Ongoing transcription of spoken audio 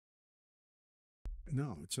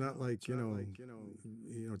No, it's not like,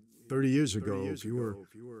 30 years ago, if you were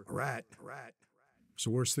a rat, it's the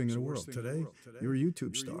worst thing in the world. Today, you're a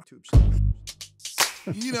YouTube star.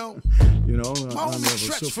 You know, my on homie level.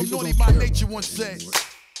 Stretch So from people Naughty don't by care Nature about once that said, anymore.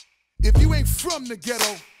 if you ain't from the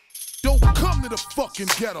ghetto, don't come to the fucking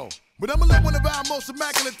ghetto. But I'ma let one of our most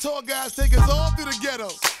immaculate tour guys take us all through the ghetto.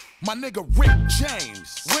 My nigga Rick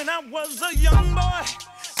James. When I was a young boy,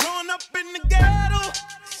 growing up in the ghetto,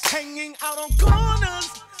 hanging out on corners,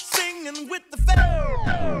 singing with the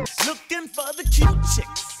fair, looking for the cute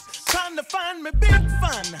chicks, trying to find me big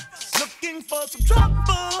fun, looking for some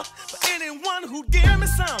trouble, for anyone who'd give me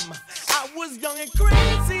some. I was young and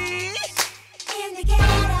crazy, In the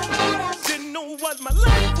ghetto, didn't know what my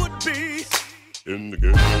life would be. In the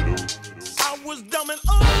ghetto. I was dumb and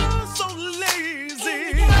oh so in the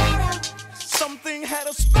lazy. ghetto, Something had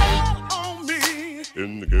a spell on me.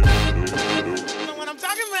 In the ghetto. You know what I'm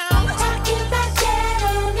talking about? talking about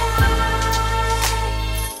ghetto life,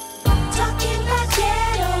 talking about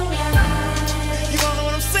ghetto life, You don't know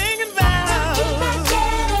what I'm singing talking about about.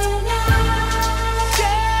 ghetto life,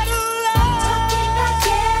 Ghetto talking about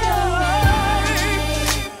ghetto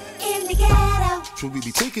life, in the ghetto. So we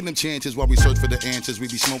be taking them chances while we search for the answers. We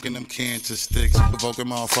be smoking them cancer sticks, provoking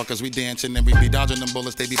motherfuckers. We dancing and we be dodging them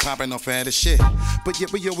bullets. They be popping off fat as shit. But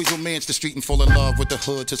yet we always romance the street and fall in love with the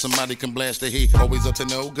hood till somebody can blast the heat. Always up to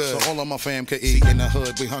no good. So all of my fam can eat. In the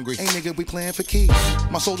hood, we hungry. Hey nigga, we playing for keys.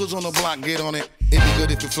 My soldiers on the block, get on it. It'd be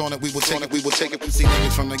good if you flaunt it. We will take it. We will take it. We see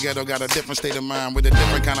niggas from the ghetto got a different state of mind with a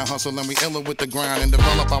different kind of hustle, and we iller with the grind and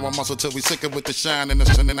develop our muscle till we sicker with the shine and the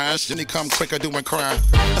sun and eyes. Then they come quicker doing crime.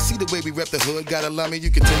 I see the way we rep the hood. Gotta love me.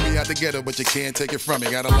 You can take me out the ghetto, but you can't take it from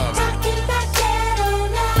me. Gotta love it. Talking about ghetto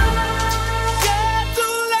life, Ghetto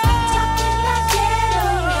talking about ghetto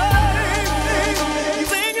life. life,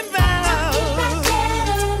 Singing about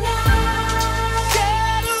ghetto life,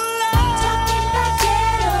 ghetto life. talking about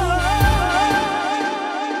ghetto life.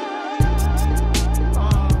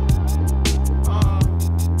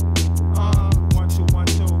 1 2 1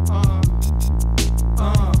 2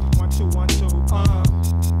 1 2 1 2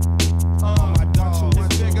 my dog is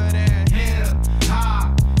bigger than hip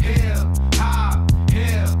hop, hip hop,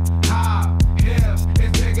 hip hop, hip.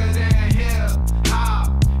 It's bigger than hip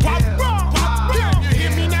hop, hip hop. You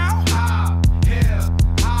hear me now? Hip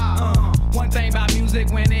hop. One thing about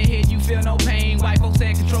music, when it hit, you feel no pain. White folks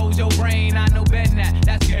say it controls your brain. I know better than that.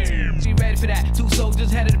 That's good. She ready for that. Two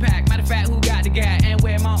soldiers head of the pack. Matter of fact, who got the gat and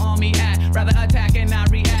where my army at? Rather attack and not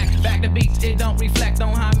react. Back to beats, it don't reflect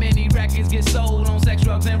on how many records get sold on sex,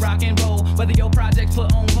 drugs, and rock and roll. Whether your projects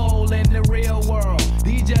put on hold in the real world.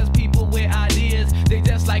 These just people with ideas. They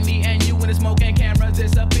just like me and you when the smoke and cameras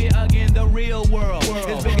disappear again. The real world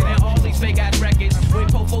is bigger than all these fake ass records. Where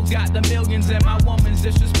po folks got the millions and my woman's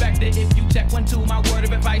disrespected. If you check 1 2, my word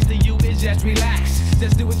of advice to you is just relax.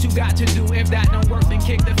 Just do what you got to do. If that don't work, then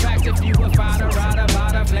kick the facts. If you a fighter, rider,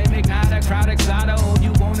 bada, flame igniter, crowd exciter, or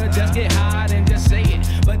you wanna just get high, then just say it.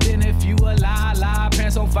 But then if you a lie,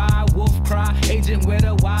 pants on fire, wolf cry, agent with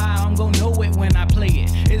a Y, I'm gon' know it when I play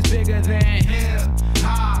it. It's bigger than hip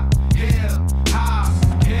hop, hip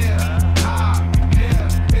hop, hip hop,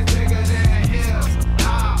 hip. It's bigger than hip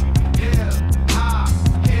hop, hip hop,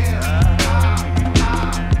 hip hop.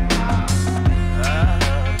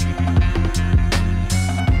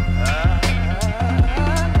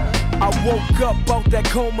 I woke up out that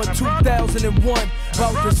coma 2001.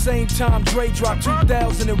 About the same time Dre dropped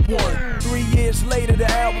 2001. 3 years later the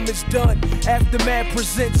album is done. Aftermath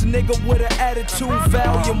presents Nigga with an Attitude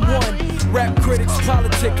Volume 1. Rap critics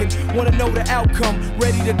politicking, wanna know the outcome.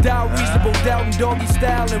 Ready to die, reasonable doubt and doggy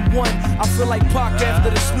style in one. I feel like Pac after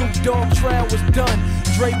the Snoop Dogg trial was done.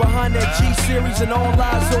 Dre behind that G-series and all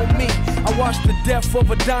eyes on me. I watched the death of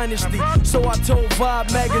a dynasty, so I told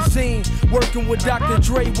Vibe magazine. Working with Dr.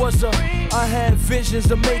 Dre was I had visions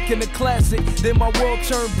of making a classic. Then my world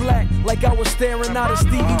turned black, like I was staring out of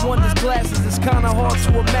Stevie Wonder's glasses. It's kinda hard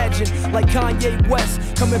to imagine, like Kanye West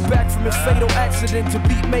coming back from a fatal accident to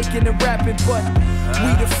beat making and rapping. But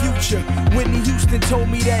we the future. Whitney Houston told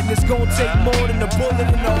me that, and it's gonna take more than a bullet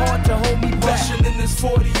in the heart to hold me back. Rushing in this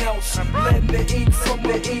 40 ounce, letting the ink from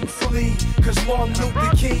the ink flee. Cause Martin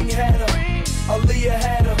Luther King had her, Aaliyah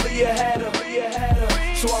had her, Aaliyah had her, Aaliyah had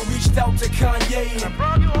her. So I reached out to Kanye and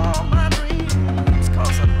brought you all my dreams.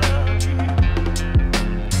 Cause I love you.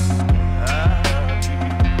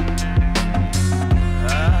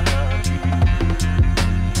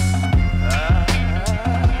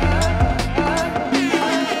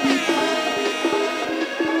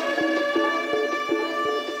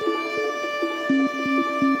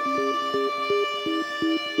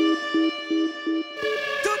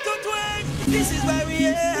 This is why we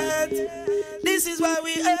at. This is why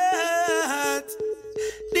we at.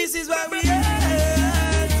 This is why we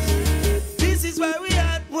at. This is why we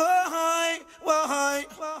at. Why?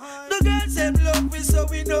 The girls them love we, so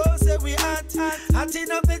we know say we at.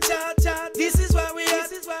 Hotting up the chat. This is why we at.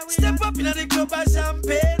 Step up in the club of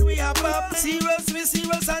champagne, we have pop. Serious, we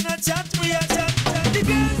serious and a chat, we a chat. The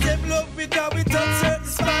girls them love we, cause we touch certain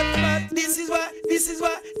spot.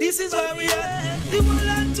 This is why we at. The whole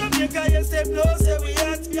of Jamaica, yes them know say we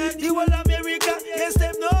at. The whole of America, yes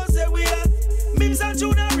them know say we at. Mims and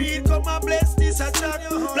Junior Reid come and bless this a track.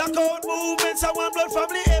 Blackout movements and one blood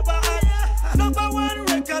family ever had. Number one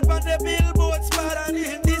record on the Billboard spot.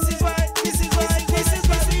 This is why we at.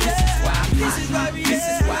 This is why we at. This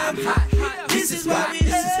is why I'm hot. This is why we at.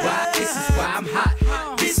 This is why I'm hot.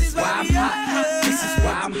 This is why I'm hot. This is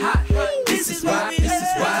why I'm hot. This is why I'm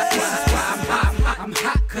hot. I'm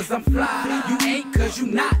hot cause I'm fly. You ain't cause you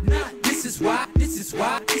not. This is why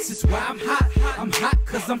I'm hot. I'm hot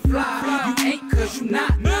cause I'm fly. You ain't cause you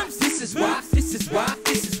not. This is why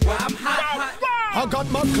I'm hot. I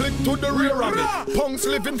got my click to the rear of me. Punks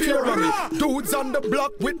living fear of me. Dudes on the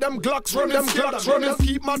block with them Glocks running.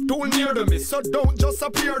 Keep my tool near to me, so don't just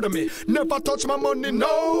appear to me. Never touch my money,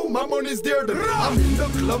 no, my money's dear to me. I'm in the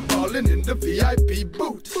club balling in the VIP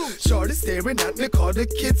booth. Shorty staring at me, call the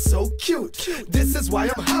kid so cute. This is why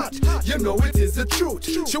I'm hot, you know it is the truth.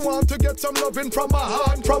 She want to get some loving from my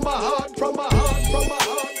heart, from my heart, from my heart, from my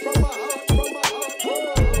heart, from my heart, from my heart.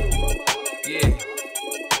 Yeah,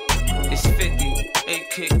 it's 50,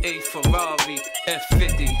 aka Ferrari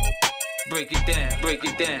F50. Break it down.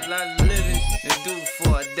 A lot of living to do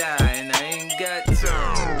before I die, and I ain't got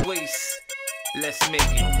time to waste. Let's make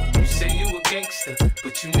it. You say you a gangster,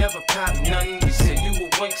 but you never pop nothing. You say you a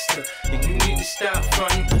wankster, and you need to stop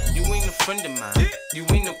fronting. You ain't a friend of mine, you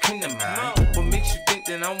ain't no kin of mine. What makes you think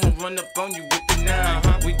that I won't run up on you with the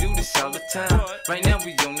 9? We do this all the time. Right now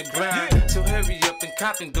we on the grind, so hurry up and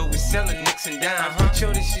cop and go. We selling nicks and dimes.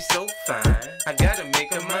 Shorty, she's so fine, I gotta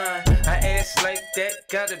make her mine. I ass like that,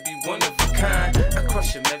 gotta be one of a kind. I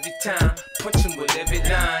crush him every time, punch him with every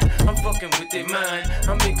line. I'm fucking with their mind,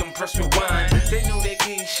 I make them press rewind. They know they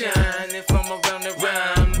can't shine if I'm around the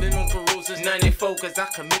rhyme. Been on parole since 94 cause I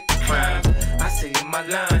commit the crime. I say in my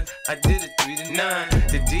line, I did it 3 to 9.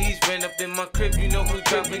 The D's ran up in my crib, you know who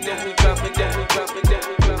dropping down, who dropping down, who dropping down,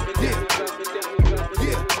 who dropping down, who dropping down.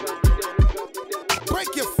 Yeah.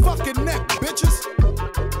 Break your fucking neck, bitches.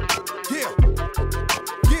 Yeah.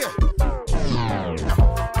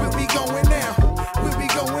 Where we going now? Where we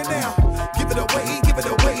going now? Give it away, give it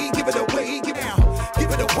away, give it away, give it out.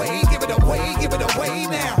 Give it away, give it away, give it away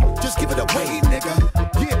now. Just give it away, nigga.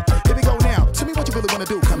 Yeah, here we go now. Tell me what you really wanna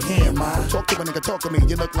do. Come here, man. Talk to a nigga, talk to me.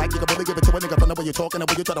 You look like you can really give it to a nigga from the way you're talking, the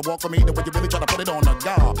way you try to walk for me, the way you really try to put it on the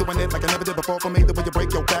guard. Doing it like I never did before for me, the way you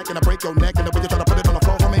break your back and I break your neck, and the way you try to put it on the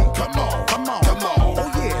floor for me. Come on, come on, come on. Oh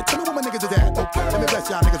yeah, tell me what my niggas is at. Okay, let me bless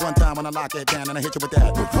y'all niggas one time when I lock it down and I hit you with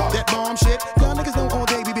that. That bomb shit. Y'all niggas know all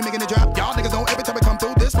day we be making it drop. Y'all niggas know every time we come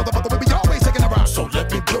through this motherfucker we be always taking a rock. So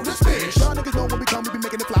let me blow this bitch. Y'all niggas know when we come we be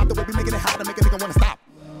making it flop, the way we making it hot to make a nigga wanna stop.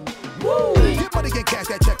 Woo! Get money, get cash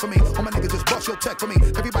that check for me. All my niggas just bust your check for me.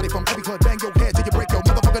 Everybody from every club bang your head till you break your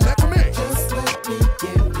motherfucking neck for me. Just let me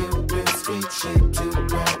give you real street shit to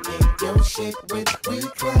ride in your shit with. We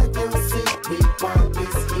try your seat, we want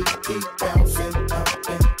this heat keep bouncing up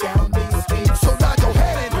and down these streets. So nod your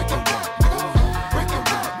head and break your neck, break your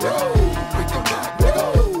neck, break your neck,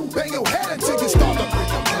 nigga. Bang your head until you start to break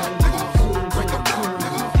your neck, nigga. Break your neck,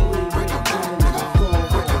 nigga. Break your neck, nigga.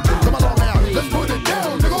 Come along now, let's put it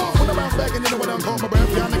down, nigga. When I bounce back and you know when I'm home, my breath.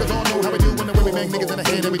 Y'all niggas all know how we do when the way we bang niggas in the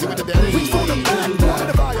head and we do it to death. Reach for the back, to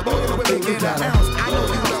the fire, boy, the way we get that ounce. I know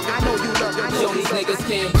you love, I know you love, I know Yo, these niggas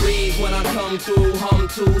can't breathe when I come through. Hum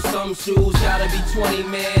to some shoes, gotta be 20,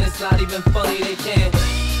 man. It's not even funny, they can't.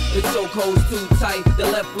 The chokehold's too tight, the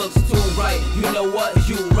left looks too right. You know what?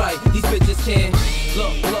 You right. These bitches can't.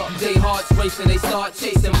 Look, they hearts racing, they start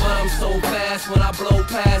chasing, but I'm so fast when I blow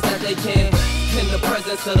past that they can't. In the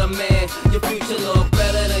presence of the man, your future look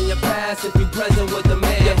better than your past if you present with the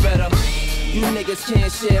man. You better. You niggas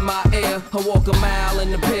can't share my air. I walk a mile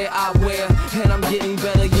in the pair I wear, and I'm getting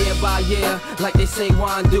better year by year, like they say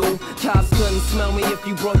wine do. Cops couldn't smell me if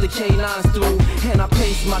you brought the K9s through. And I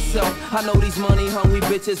pace myself. I know these money hungry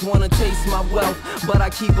bitches wanna taste my wealth, but I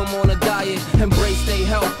keep them on a diet, embrace their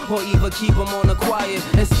health, or even keep them on the quiet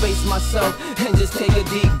and space myself and just take a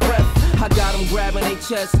deep breath. I got them grabbing their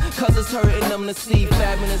chest, cause it's hurting them to see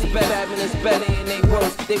fabulous better in they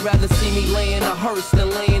worst. They rather see me laying a hearse than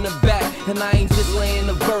laying a back. And I ain't just laying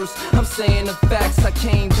the verse, I'm saying the facts. I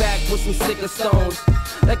came back with some sicker stones.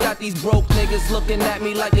 That got these broke niggas looking at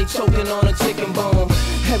me like they choking on a chicken bone.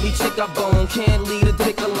 Every chick I bone can't leave a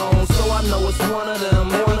dick alone, so I know it's one of them.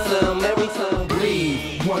 Every time.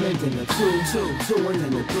 Breathe. One and then a two, and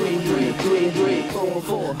then a three,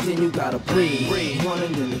 four. Then you gotta breathe. One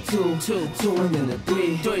and then a two, and then a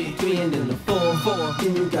three, and then a four.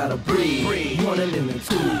 Then you gotta breathe. One and then a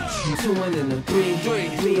two, and then a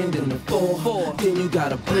three, and then a four. Then you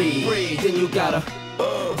gotta breathe. Then you gotta.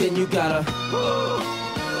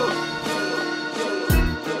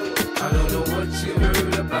 I don't know what you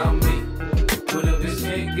heard about me, but a bitch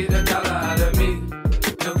can't get a dollar out of me.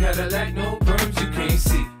 No Cadillac, no perms, you can't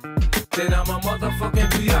see. Then I'm a motherfucking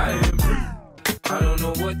B.I.M.B. I don't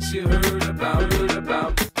know what you heard about,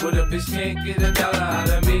 but a bitch can't get a dollar out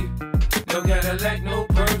of me. No Cadillac, no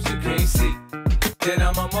perms, you can't see. Then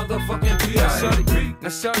I'm a motherfucking B.I.M.B. Now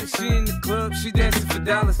shorty, she in the club, she dancing for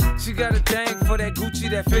dollars. She got a thing for that Gucci,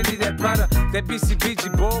 that Fendi, that Prada, that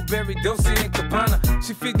BCBG, Burberry, Dolce and Gabbana.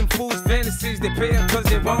 She feed them fools fantasies, they pay her cause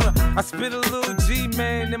they want her. I spit a little G,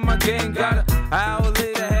 man, and my gang got her. An hour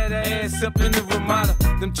later, had her ass up in the Ramada.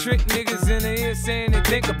 Them trick niggas in the ear saying they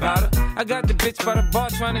think about her. I got the bitch by the bar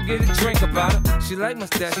trying to get a drink about her. She like my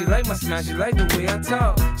style, she like my smile, she like the way I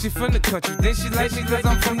talk. She from the country, then she like me cause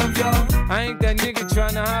I'm from New York. I ain't that nigga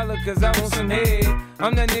tryna holler cause I want some head.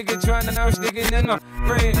 I'm that nigga tryna house nigga in my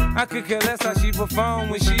friend. I could care less how she perform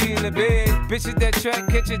when she in the bed. Bitch at that track,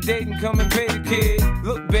 catch a date and come and pay the kid.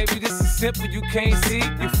 Look baby, this is simple, you can't see.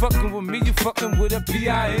 You fucking with me, you fucking with a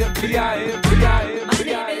P.I.M.B. My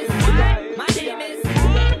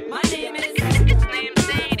name is his name's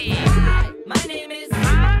Sadie. My name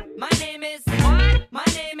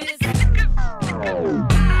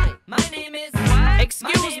is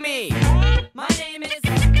Excuse me. My name is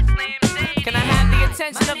his name's Sadie. Can I have the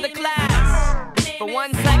attention of the class for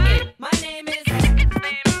 1 second? My name is his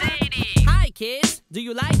name's Sadie. Hi kids, do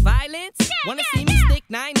you like violence? Wanna see me stick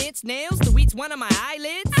 9-inch nails to each one of my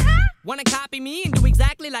eyelids? Wanna copy me and do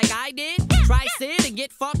exactly like I did? Try sit and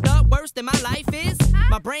get fucked up worse than my life is?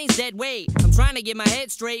 My brain's dead weight, I'm trying to get my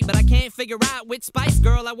head straight, but I can't figure out which Spice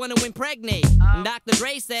Girl I wanna impregnate. And Dr.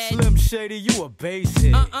 Dre said, Slim Shady, you a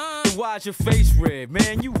basic. Then why's your face red,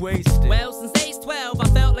 man? You wasted. Well, since age 12, I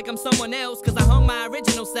felt like I'm someone else, cause I hung my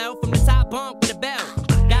original self from the top bunk with a belt.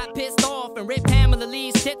 Got pissed off and ripped Pamela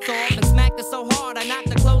Lee's tits off and smacked her so hard I knocked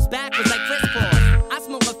her clothes backwards like crisscross. I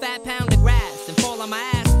smoke a fat pound of grass and fall on my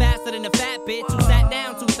ass faster than a fat bitch who sat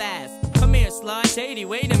down too fast. Come here, slut. Shady,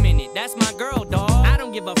 wait a minute, that's my girl, dawg. I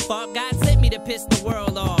don't give a fuck, God sent me to piss the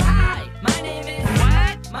world off. Hi, my name is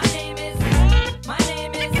what? My name is his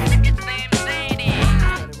name's Sadie.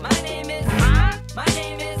 My name is what? My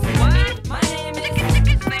name is what? My name is his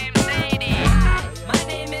name's Sadie. My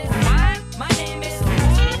name is what? My name is his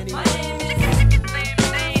name's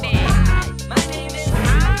Sadie. My name is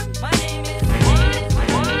what? My name is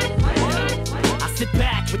what? I sit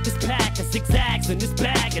back with this pack of zigzags in this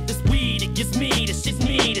bag of this weed. It gives me the shit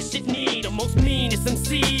need. The most meanest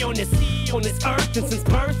MC on this earth. And since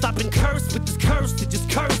birth I've been cursed with this curse to just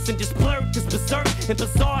curse and just blurt this berserk and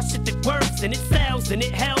bizarre shit that works and it sells and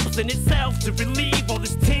it helps in itself to relieve all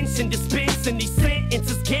this tension, dispensing these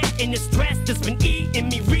sentences, getting the stress that's been eating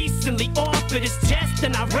me recently off of this chest,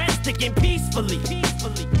 and I rest again peacefully.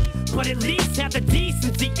 But at least have the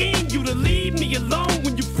decency in you to leave me alone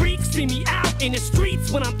when you freaks see me out in the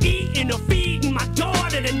streets when I'm eating or feeding my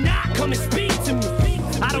daughter to not come and speak to me.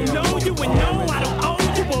 I don't know you and no, I don't owe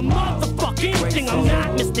you a motherfucking thing. I'm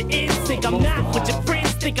not Mr. Instinct, I'm not what your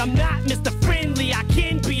friends think. I'm not Mr. Friendly, I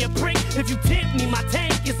can be a prick if you tempt me. My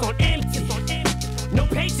tank is on empty. No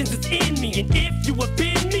patience is in me, and if you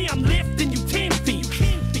offend me, I'm lifting you 10 feet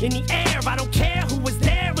in the air. I don't care who was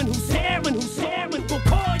there and who's sharing. We'll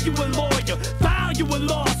call you a lawyer, file you a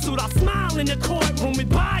lawsuit. I'll smile in the courtroom and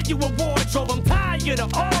buy you a wardrobe. I'm tired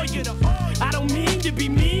of all you. I don't mean to be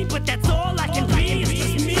mean, but that's all I can be. It's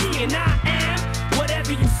just me, and I am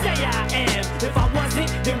whatever you say I am. If I wasn't,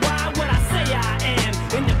 then why would I say I am?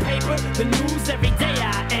 In the paper, the news, every day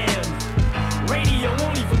I am. Radio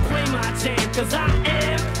won't even play my jam, cause I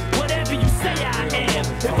am whatever you say I am.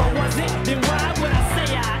 If I wasn't, then why would I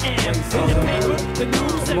say I am? In the paper, the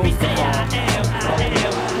news, every day I am.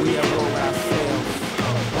 We are where I feel.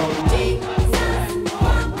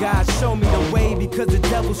 God show me the way because the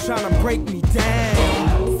devil's trying to break me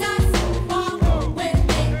down.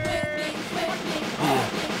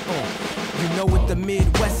 You know what the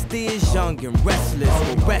Midwest is young and restless.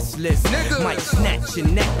 We're restless. Might snatch your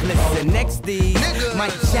necklace. And next these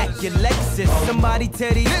might jack your Lexus. Somebody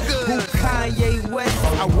tell these who Kanye West.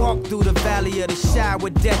 I walk through the valley of the shadow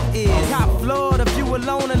where death is. Top floor, the view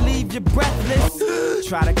alone and leave you breathless.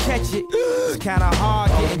 Try to catch it. It's kinda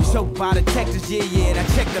hard getting choked by detectives. Yeah, and I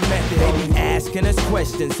check the method. They be asking us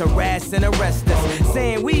questions, harass and arrest us.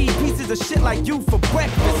 Saying we eat pieces of shit like you for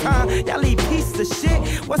breakfast, huh? Y'all eat pieces of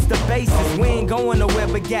shit? What's the basis? We ain't going nowhere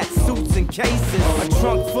but got suits and cases. A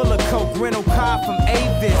trunk full of coke, rental car from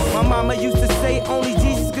Avis. My mama used to say only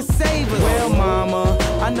Jesus could save us. Well, mama,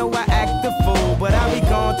 I know I act the fool, but I'll be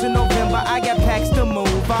gone to November. I got packs to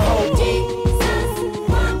move. I hope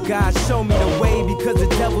God show me the way because the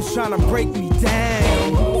devil's trying to break me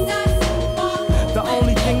down. The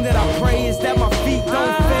only thing that I pray is that my feet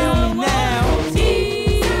don't fail me now.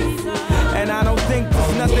 And I don't think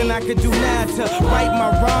there's nothing I could do now to right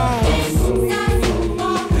my wrongs.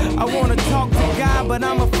 I wanna talk to God, but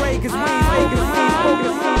I'm afraid cause we ain't spoken.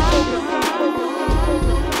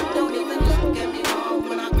 Don't even look at me wrong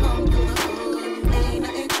when I come through the hood. Ain't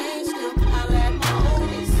nothing changed, still holla at my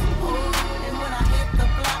homies. And when I hit the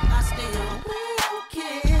block, I still will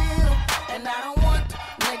kill. And I don't want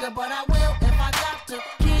nigga, but I will if I got to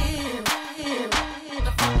kill.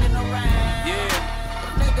 The fucking around. Yeah.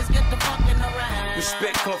 Niggas get the fucking around.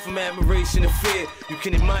 Respect come from admiration and fear. You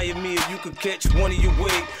can admire me or you could catch one of your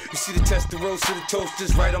wig. You see the testosterone, so the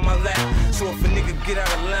toasters right on my lap. So if a nigga get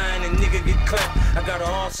out of line and nigga get clapped, I got an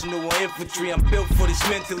arsenal of infantry. I'm built for this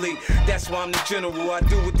mentally. That's why I'm the general. I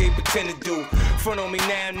do what they pretend to do. Front on me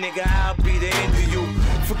now, nigga, I'll be the end of you.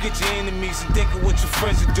 Forget your enemies and think of what your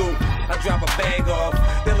friends will do. I drop a bag off,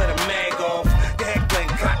 they let a mag off. The heckling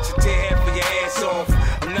cops will tear half of your ass off.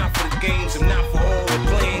 I'm not for the games, I'm not for all the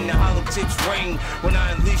playing. The hollow tips ring when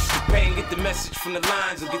I unleash the pain. Get the message from the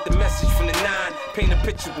lines or get the message from the nine. Paint a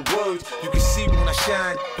picture with words, you can see me when I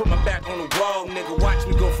shine. Put my back on the wall, nigga, watch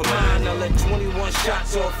me go for mine. I let 21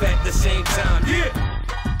 shots off at the same time. Yeah.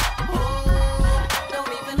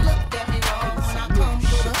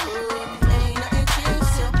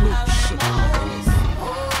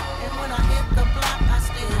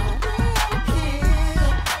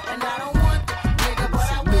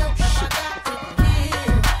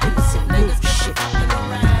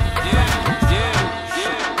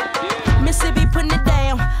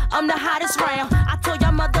 I'm the hottest round. I told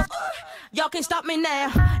y'all mother, y'all can't stop me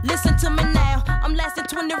now. Listen to me now. I'm lasting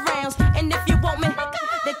 20 rounds. And if you want me,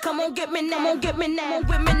 then come on get me now. Come on get me now. Come on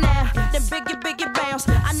with me now. Then biggie bounce.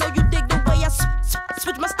 I know you dig the way I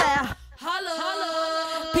switch my style. Holla,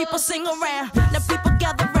 holla. People sing around. Now people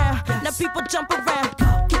gather round. Now people jump around.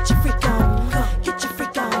 Get your freak on. Get your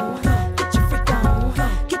freak on. Get your freak on.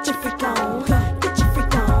 Get your freak on. Get your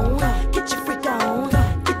freak on. Get your freak on.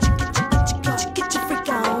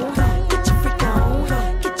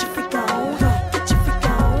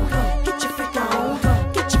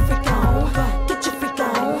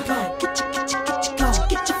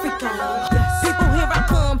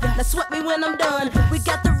 Sweat me when I'm done. We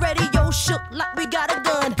got the radio shook like we got a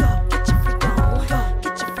gun. Get your freak on,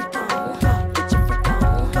 get your freak on, get your freak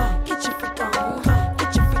on, get your freak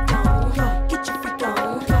on, get your freak on,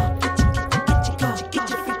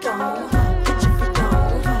 get your freak on,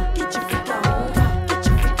 get your freak on, get your freak on, get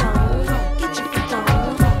your freak on, get your freak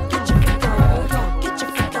on, get your freak on, get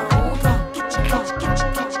your freak on, get your freak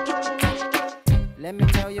on, get your freak on. Let me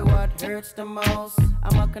tell you what hurts the most.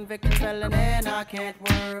 I'm a convicted felon and I can't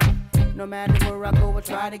work. No matter where I go, I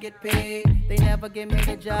try to get paid. They never give me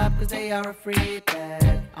the job cause they are afraid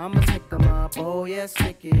that I'ma stick them up, oh yes,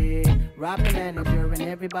 stick it. Rob the manager and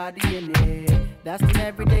everybody in it. That's the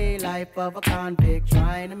everyday life of a convict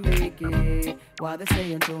trying to make it. While they're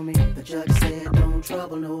saying to me, the judge said don't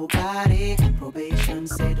trouble nobody. Probation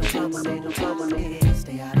said don't trouble me.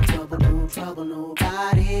 Stay out of trouble, don't trouble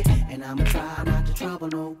nobody. And I'ma try not to trouble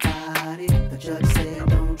nobody. The judge said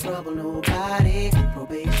don't trouble nobody.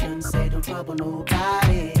 Probation said don't trouble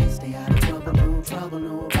nobody. Stay out of trouble, don't trouble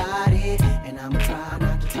nobody. And I'ma try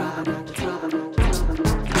not to trouble nobody.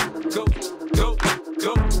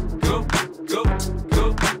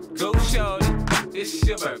 Go, shorty, it's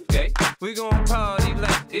your birthday. We gon' party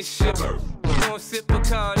like it's your birthday. We gon' sip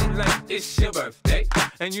Bacardi like it's your birthday.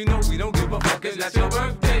 And you know we don't give a fuck, it's not your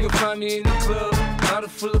birthday. You'll find me in the club, bottle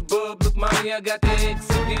full of bub. Look, mommy, I got the X,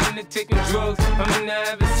 I'm getting into taking drugs. I'm into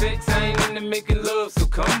having sex, I ain't into making love. So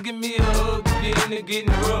come give me a hug, if you're into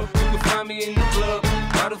getting rough. You can find me in the club,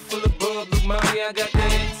 bottle full of bub. Look, mommy, I got the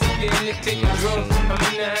X, I'm getting into taking drugs. I'm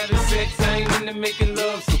into having sex, I ain't into making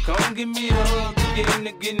love. So Come give me a hug,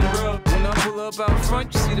 getting rubbed. When I pull up out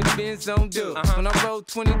front, you see the Benz on dub. When I roll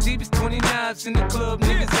 20 deep, it's 29s in the club.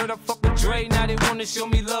 Niggas heard I fuck with Dre, now they wanna show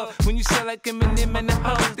me love. When you sell like Eminem and the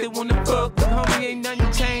hoes, they wanna fuck. But homie, ain't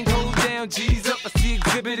nothing changed, hold down, G's up. I see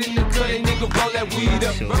exhibit in the cut, and nigga roll that weed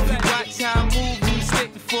up. Bro, you watch how I move in the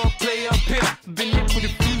state before I play up here. Been hit with a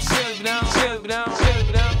few shells down.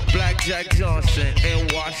 Blackjack Johnson,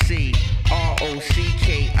 NYC,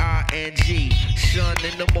 ROCKING, sun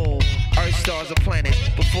in the moon, earth, stars, and planets.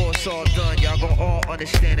 Before it's all done, y'all gon' all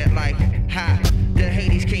understand it like, ha, the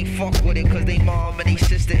Hades can't fuck with it, cause they mom and they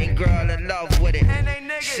sister and girl in love with it.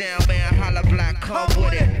 Sound man, holla black, come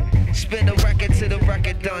with it. Spin the record till the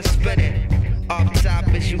record done spinning. Up top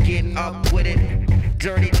is you getting up with it.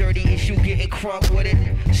 Dirty is you getting crunk with it.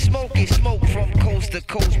 Smoke from coast to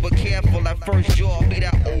coast, but careful at first jaw be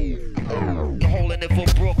that holding it for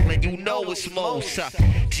Brooklyn, you know it's most.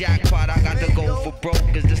 Jackpot, I got to go for broke,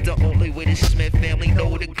 cause this the only way the Smith family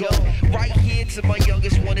know to go. Right here to my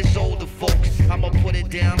youngest one is older folks. I'ma put it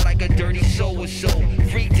down like a dirty so-and-so.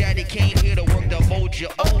 Freak daddy came here to work the mojo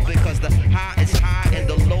over, cause the high is high and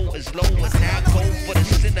the low is low. And now go for the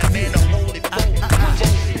cinnamon to hold it cold.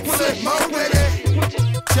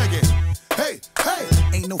 Check it. Hey,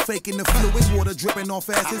 ain't no faking the fluid. Water dripping off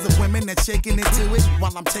asses of women that's shaking into it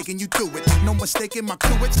while I'm taking you through it. No mistaking my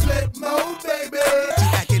crew, it's flip mode, baby. You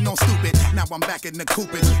acting all stupid, now I'm back in the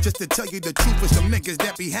coopin'. Just to tell you the truth, it's them niggas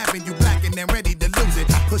that be having you blackin' and ready to lose it.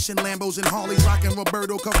 Pushing Lambos and Harleys, rockin'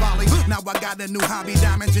 Roberto Cavalli. Now I got a new hobby,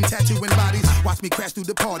 diamonds and tattooing bodies. Watch me crash through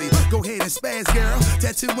the party. Go ahead and spaz, girl.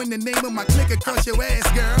 Tattooing the name of my clique across your ass,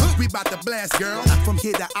 girl. We bout to blast, girl. From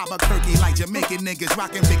here to Albuquerque, like Jamaican niggas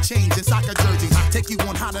rockin' big chains and soccer jerseys. Take you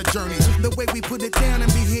on hotter journeys. The way we put it down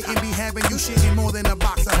and be hitting, be having you shitting more than a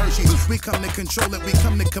box of Hershey's. We come to control it, we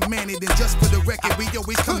come to command it. And just for the record, we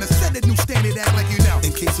always come to set a new standard, act like you know.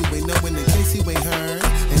 In case you ain't knowing, in case you ain't heard.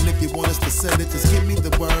 And if you want us to set it, just give me the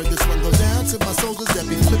word. This one goes down to my soldiers that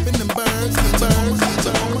be flipping them birds.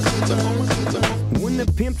 When the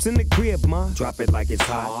pimp's in the crib, ma, drop it like it's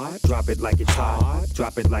hot. Drop it like it's hot.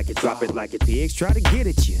 Drop it like it's pigs try to get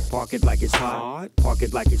at you. Park it like it's hot. Park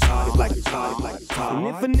it like it's hot. Like it's hot. And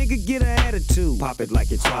if a nigga get an attitude, pop it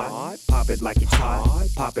like it's hot. Pop it like it's hot.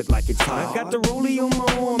 Pop it like it's hot. I got the rollie on my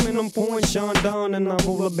arm and I'm pouring Sean Don and I'm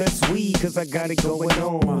all the best weed cause I got it going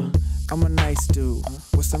on. I'm a nice dude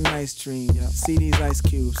with some nice dreams. See these ice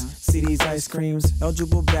cubes, see these ice creams.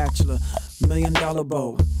 Eligible bachelor, $1 million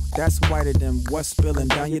bow. That's whiter than what's spilling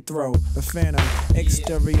down your throat. The phantom,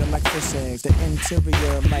 exterior like fish eggs. The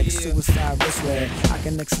interior like suicide wrist red. I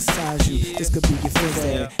can exercise you, this could be your phys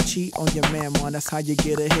ed. Cheat on your man, man, that's how you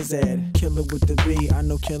get a his ed. Killer with the B, I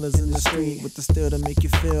know killers in the street. With the steel to make you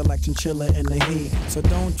feel like chinchilla in the heat. So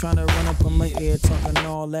don't tryna run up on my ear talking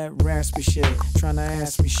all that raspy shit. Tryna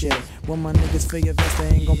ask me shit. When my niggas feel your vest, they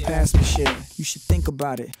ain't gon' pass me shit. You should think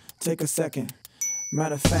about it, take a second.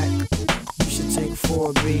 Matter of fact, you should take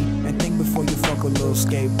 4B and think before you fuck a little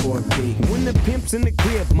skateboard B. When the pimp's in the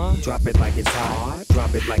crib, ma, drop it like it's hot.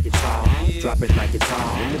 Drop it like it's hot. Drop it like it's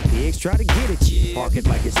hot. When the pigs try to get at you, park it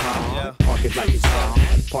like it's hot. Park it like it's hot.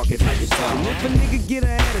 Park it like it's hot. And if a nigga get an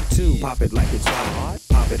attitude, pop it like it's hot.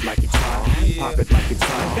 Pop it like it's hot. Pop it like it's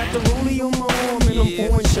hot. I got the rollie on my arm and I'm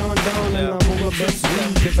pouring Sean Don and I'm all the best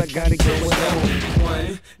weed cause I got it going on.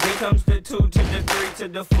 One, then comes the 2 to the 3 to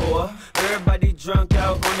the 4. Everybody drunk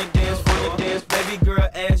out on the dance floor. Baby girl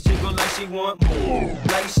ass jiggle like she want more.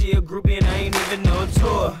 Like she a groupie and I ain't even no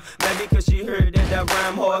tour. Maybe cause she heard that I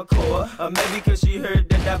rhyme hardcore. Or maybe cause she heard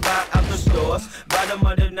that I buy out the stores. Bottom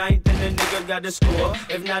of the ninth and the nigga got to score.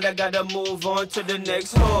 If not I gotta move on to the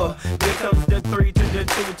next whore. Then comes the 3 to the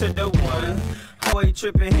 2 to the 1. Boy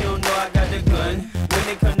trippin', he don't know I got the gun. When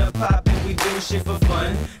they come to poppin', we do shit for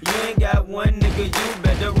fun. You ain't got one nigga, you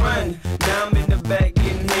better run. Now I'm in the back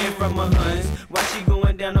getting head from my huns. While she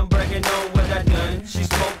going down, I'm bragging on what I done. She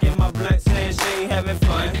smoking my blunt, saying she ain't having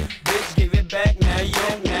fun. Bitch, give it back, now yo.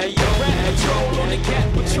 Rat patrol on the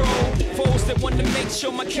cat patrol. Foes that want to make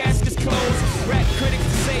sure my casket's closed. Rap critics to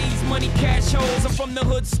say he's money cash holes. I'm from the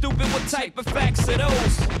hood, stupid, what type of facts are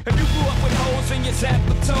those? If you grew up with hoes in your zap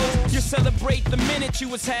of toes, you celebrate the minute you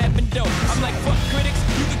was having dope. I'm like, fuck critics,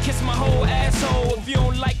 you can kiss my whole asshole. If you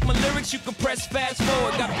don't like my lyrics, you can press fast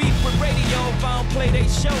forward. Got beef with radio if I don't play they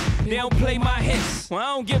show. They don't play my hits, well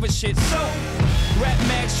I don't give a shit. So, rap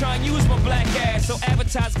mags try and use my black ass so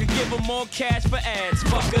advertisers could give them more cash for ads.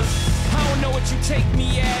 Fuckers, I don't know what you take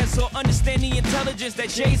me as or understand the intelligence that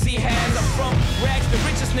Jay-Z has. I'm from rags, the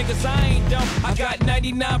richest niggas, I ain't dumb. I got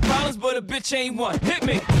 99 problems, but a bitch ain't one. Hit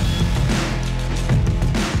me.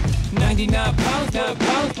 99 problems,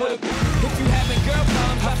 but if you having girl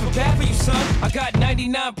problems, I feel bad for you, son. I I got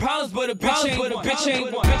 99 problems, but a bitch ain't one. Bitch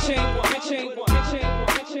ain't one. Bitch ain't one. Bitch ain't one. Bitch ain't one.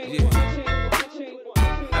 Bitch ain't one.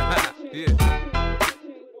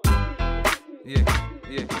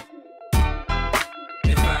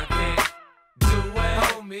 If I can't do it,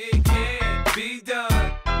 homie, it can't be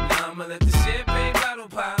done. Now I'ma let the champagne bottle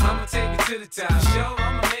pop. I'ma take it to the top. Show,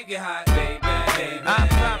 I'ma make it hot, baby. I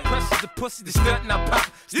apply pressure to pussy, the stunt and I pop.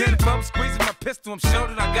 Stand above, squeezing my pistol, I'm sure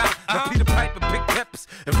that I got it. I Peter Piper, big peppers,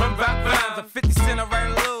 and run rock rhymes. I'm 50 Cent, I write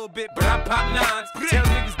a little bit, but I pop nines. Tell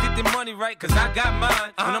niggas get their money right, cause I got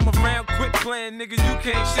mine. When I'm around, quit playing, nigga, you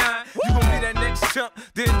can't shine. You gon' be that next chump,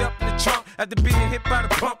 then end up in the trunk after being hit by the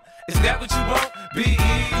pump. Is that what you want? Be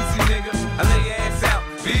easy, nigga. I lay your ass out.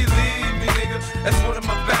 Believe me, nigga. That's what I'm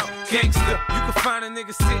about. Gangsta. You can find a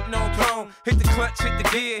nigga sitting on throne. Hit the clutch, hit the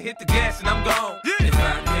gear, hit the gas, and I'm gone. If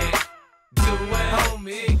I can't do it,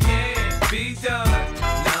 homie, it can't be done.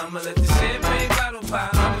 Now I'ma let the champagne bottle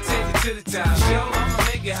pop. I'ma take it to the top. Show, I'ma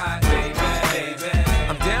make it hot, baby.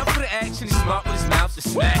 I'm down for the action, he's smart with his mouth to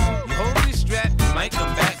smack. You holding your strap, you might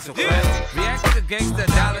come back, so fast. React like a gangster,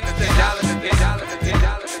 dollar again, dollar again, dollar again,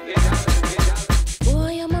 dollar again.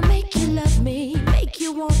 Boy, I'ma make you love me, make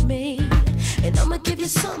you want me, and I'ma give you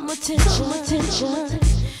some attention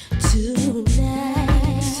tonight.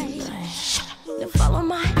 Now follow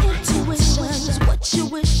my intuition, is what you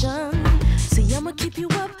wishin'. See, I'ma keep you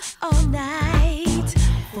up all night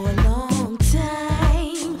for a long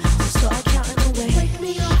time. So start counting away. Break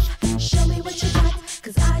me off, show me what you got,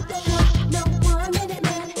 cause I don't want no 1 minute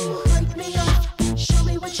man. Break me off, show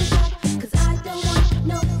me what you got, cause I don't want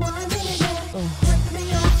no 1 minute man. Break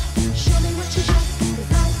me off, show me what you got,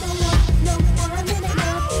 cause I don't want no 1 minute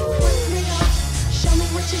man. Break me off, show me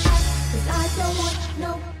what you got, cause I don't want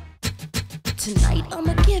no. Tonight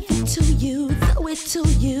I'ma give it to you, throw it to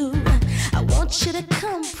you. I want you to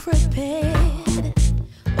come prepared.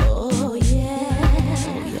 Oh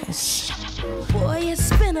yeah. Yes. Boy, it's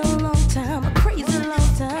been a long time, a crazy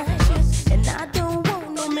long time, and I don't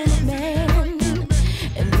want no minute man,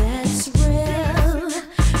 and that's real.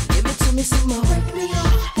 Give it to me some more. Break me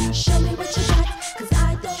off, show me what you got, cause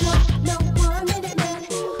I don't want no 1 minute man.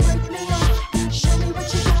 Break me off, show me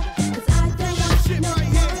what you got, cause I don't want no 1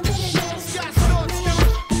 minute man.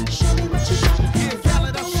 Show me what you got, cause I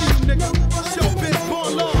don't want no 1 minute man.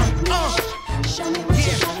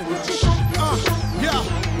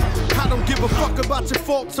 I don't give a fuck about your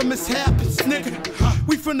faults or mishaps, nigga.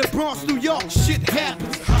 We from the Bronx, New York, shit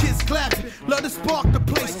happens. Kids clapping, love to spark the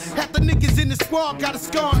place. Half the niggas in the squad got a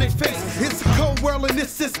scar on their face. It's a cold world and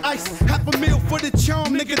this is ice. Half a meal for the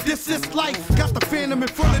charm, nigga, this is life. Got the Phantom in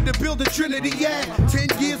front of the building, Trinity, yeah. 10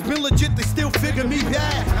 years been legit, they still figure me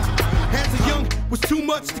bad. As a young, was too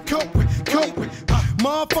much to cope with.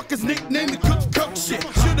 Motherfuckers nicknamed it cook shit.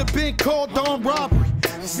 Should've been called on robbery,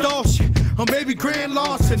 stall shit, or maybe grand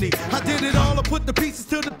larceny. I did it all, I put the pieces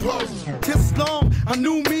to the puzzle. Just as long, I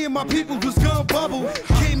knew me and my people was gonna bubble.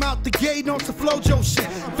 Came out the gate on some Flojo shit.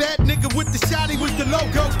 Fat nigga with the shotty was the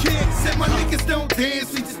logo kid. Said my niggas don't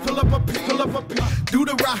dance, we just pull up a pick, do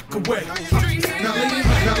the rock away. Now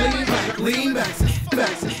lean back.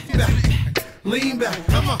 Lean back,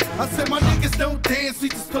 come on. I said my niggas don't dance, we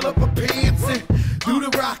just pull up our pants and do the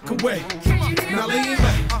rock away. Now lean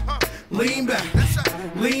back, come on.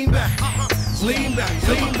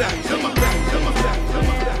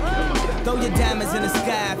 Throw your diamonds in the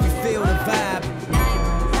sky if you feel the vibe.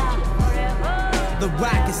 The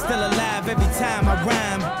rock is still alive every time I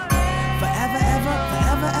rhyme. Forever, ever,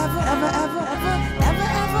 forever, ever, ever, ever, ever,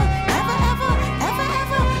 ever, ever, ever, ever,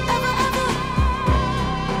 ever, ever, ever, ever.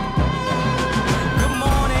 Good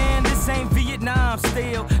morning, this ain't Vietnam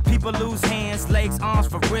still. People lose hands, legs, arms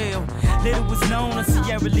for real. Little was known on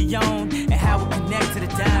Sierra Leone and how it connect to the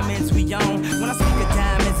diamonds we own. When I speak of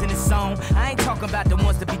diamonds in a song, I ain't talking about the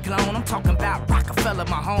ones that be glown. I'm talking about Rockefeller,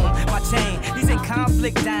 my home, my chain. These ain't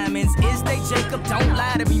conflict diamonds. Is they Jacob? Don't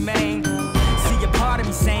lie to me, man. See a part of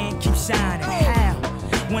me saying, keep shining. How?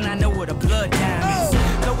 When I know where the blood diamonds.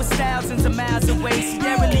 Though it's thousands of miles away,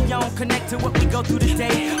 Sierra Leone connect to what we go through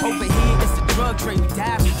today. Over here, it's the drug trade. We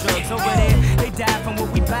die from drugs. Over there, they die from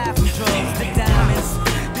what we buy from drugs. The diamonds,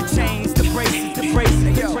 the chains, the bracelets, the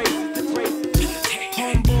bracelets, the bracelets, the bracelets.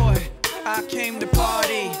 Homeboy, I came to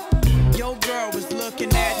party. Your girl was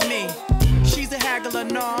looking at me. She's a haggler,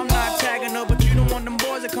 no, I'm not tagging her, but you don't want them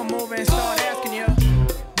boys to come over and start asking you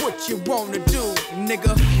what you wanna do,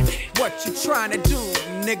 nigga. What you trying to do,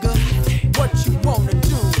 nigga. What you wanna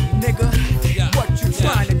do, nigga. What you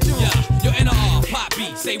trying to do. Yo, NR, Pop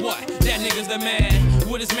B, say what? That nigga's the man.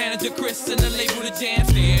 With his manager Chris and the label The Jam,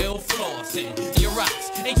 still flossing your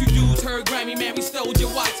rocks. Ain't you dudes heard Grammy, man, we stole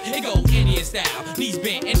your watch. It go Indian style, knees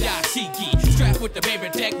bent and dashiki. Strap with the baby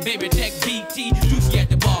tech BT. Juicy at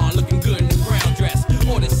the bar, looking good in the brown dress.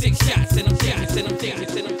 Order 6 shots and I'm shots and I'm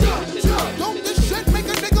shots and I'm shots. Don't this shit make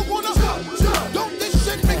a nigga wanna? Don't this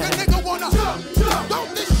shit make a nigga wanna? Don't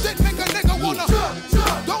this shit make a nigga wanna?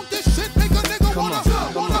 Don't this shit make a nigga wanna?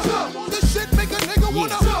 This shit make a nigga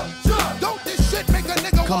wanna? Don't this shit make a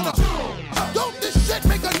nigga wanna? Don't this shit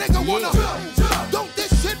make a nigga wanna? Don't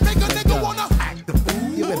this shit make a nigga wanna? Act the fool.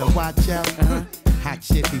 You better watch out. Hot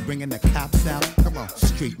shit be bringing the cops out. Come on,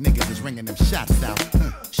 street niggas is ringing them shots out.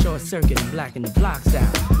 Short circuit and blacking the blocks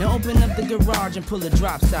out. Now open up the garage and pull the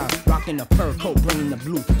drops out. Rocking the fur coat, bringing the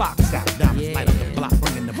blue fox out. Diamonds light up the block,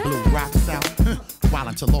 bringing the blue rocks out. While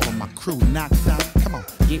until all of my crew knocks out. Come on,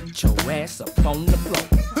 get your ass up on the floor.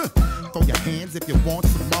 Throw your hands if you want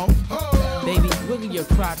some more. Baby, wiggle your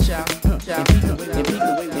crotch out.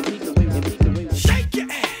 Shake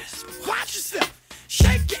your ass, watch yourself.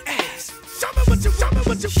 Shake your ass. Show me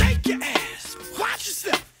what you shake your ass. Watch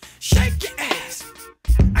yourself. Shake your ass.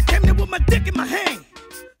 I came there with my dick in my hand.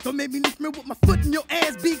 Don't make me lift me with my foot in your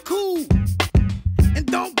ass. Be cool. And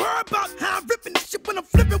don't worry about how I'm ripping this shit when I'm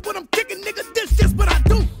flipping, when I'm kicking, nigga. This just what I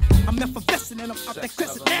do. I'm effervescent and I'm out there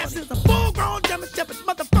kissing asses. A full-grown German Shepherd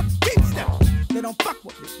motherfucker keep stepping. They don't fuck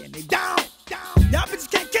with me and they down. Y'all bitches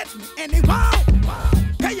can't catch me and they won't.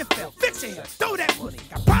 Pay your fare, fix your hair, throw that money.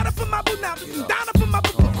 Got Prada for my boonappers and Donna for my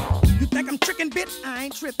boo. You think I'm tricking, bitch? I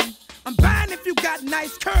ain't tripping. I'm buying if you got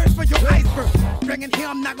nice curves for your iceberg. Bring it here,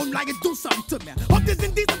 I'm not gonna like it, do something to me. Hope this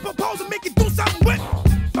indecent proposal make you do something with me.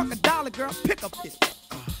 Fuck $1, girl, pick up this.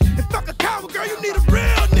 And fuck a coward, girl, you need a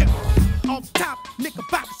real nigga. Off top, nigga,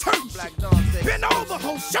 box hurting shit. Bend over,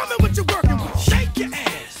 ho, show me what you're working with. Shake your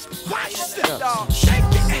ass, watch yourself. Shake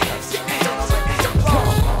your ass, your ass.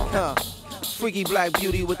 Freaky black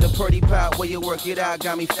beauty with the pretty pop, where you work it out,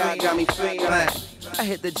 got me feeling. I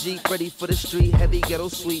hit the Jeep, ready for the street, heavy ghetto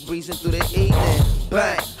sweet, breezing through the evening.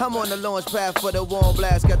 Bang, I'm on the launch pad for the warm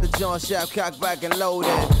blast, got the John Shaft cocked back and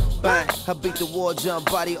loaded. Bang, I beat the war jump,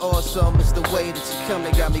 body awesome, it's the way that you come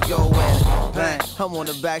that got me going. Bang, I'm on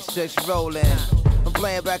the back stretch rolling, I'm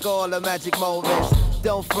playing back all the magic moments.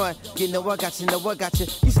 Don't front, you know I got you,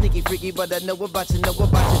 You sneaky freaky, but I know about you,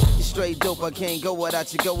 You straight dope, I can't go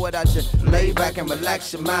without you, Lay back and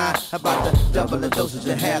relax your mind, about to double the dosage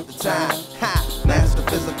in half the time. Ha, master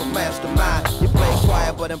physical, mastermind. You play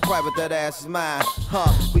quiet, but in private that ass is mine.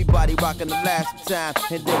 We body rocking the last time,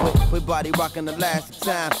 and then we body rocking the last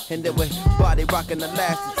time, and then we body rocking the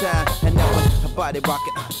last time, and then we body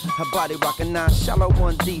rocking 9 shallow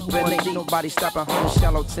 1 deep, and ain't nobody stopping 100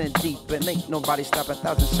 shallow 10 deep, and ain't nobody stopping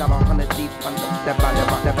 1,000 shallow 100 deep. That body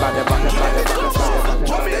rock.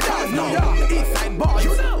 Want me to dance now? Eastside boys.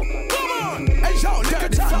 You know. Come on. Hey, yo, look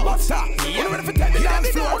at that. What's up? You ready for that? Dance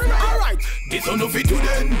floor. All right. This on no fit to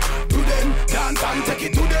them. Dance and take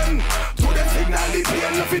it to them. Signal the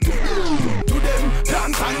plane, no fit to them.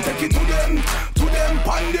 Dance and take it to them.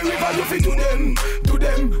 Pon the river, you fit to them.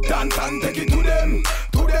 Dance and take it to them.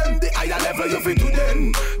 The higher level, you fit to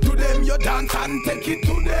them. You dance and take it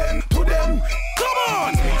to them. Come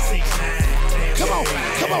on.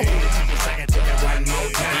 Come on.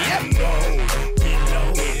 Yep.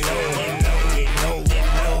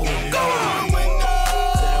 Go on.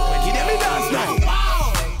 Give them the dance now.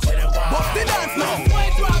 Bust the dance now.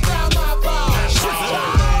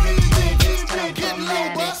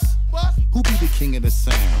 Who be the king of the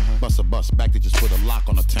sound? Bust a bus back to just put a lock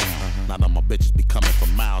on the town. Now that my bitches be coming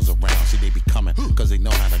from miles around. See, they be coming cause they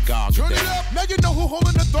know how to gog Turn it it down. up, now you know who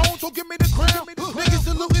holding the throne, so give me the crown. Niggas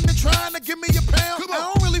saluting and trying to give me a pound. I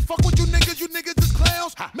don't really fuck with you niggas is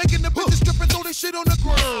clowns. Making the bitches strip and throw this shit on the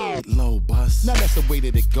ground. Low bus. Now that's the way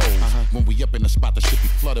that it goes. When we up in the spot, the shit be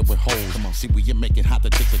flooded with holes. Come on, see, we make it hot, the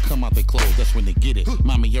chicks that come out their clothes. That's when they get it.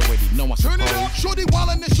 Mommy already know I Turn suppose. it up, shorty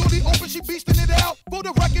wildin' and shorty open, she beastin' it out. For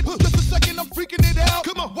the record, just a second, I'm freaking it out.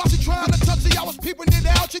 Come on, while she trying to touch it, I was peeping it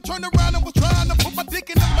out. She turned around and was trying to put my dick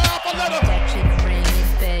in her mouth. I let her touch it, bring it,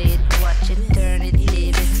 fade, watch it, turn it,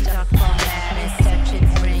 leave it, stuck for madness. Touch it,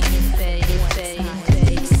 bring it, fade,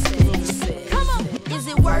 Come on, is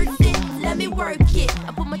it worth it? Let me work it.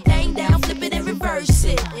 I put my thing down, flip it and reverse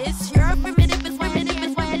it. It's your primitive, it's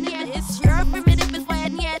your primitive, it's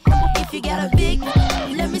if you got a big,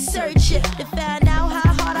 let me search it to find out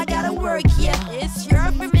how hard I gotta work. Yeah, it's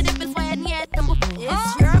your primitive, it's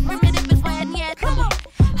your primitive, it's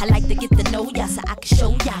I like to get to know ya so I can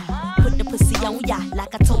show ya. Put the pussy on ya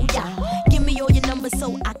like I told ya. Give me all your numbers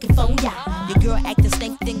so I can phone ya. Your girl acting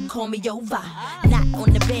stink, then call me over. Not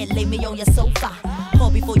on the bed, lay me on your sofa. Call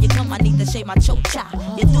before you come, I need to shave my chocha.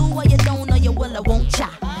 You do or you don't, or you will or won't ya.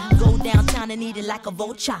 go downtown and eat it like a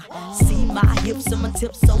vulture. See my hips and my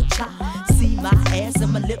tips so chai. See my ass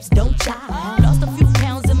and my lips don't chai. Lost a few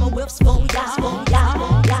pounds in my whips for ya. How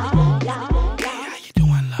you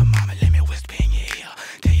doing, love mama? Let me whisper in your ear.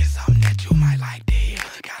 Tell you something that you might like to hear.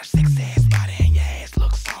 Got a sex ass body and your ass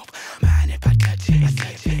looks soft. Mind if I touch it?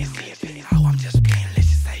 Oh, I'm just being, let's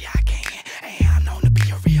just say I can. And I'm known to be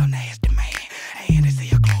a real nasty man. And they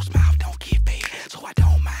say a closed mouth don't get fed, so I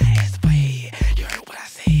don't mind asking for head. You heard what I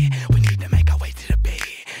said? We need to make our way to the bed.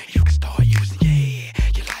 You can start using your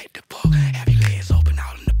head. You like the fuck, have your legs open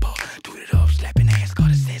out in the butt. Do it up, slapping ass, cause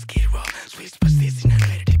the sex get rough. Switch position and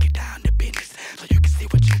ready to get down to business, so you can see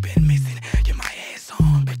what you've been missing. You my ass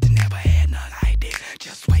on, but you never had none like this.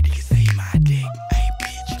 Just wait till you see my dick. Hey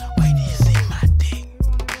bitch, wait till you see my dick.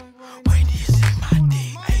 Wait till you see my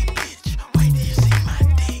dick. Hey bitch, wait till you see my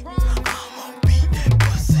dick. I'ma beat that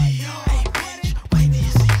pussy. Hey bitch, wait till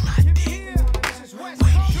you see my dick. Wait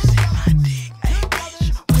till you see my dick. Hey bitch,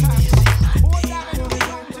 wait till you see my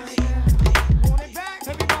dick.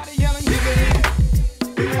 Everybody yelling, give it here.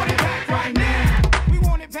 We want it back right now. We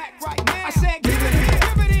want it back right now. I said, give it here.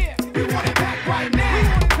 Give it here. We want it back right now. We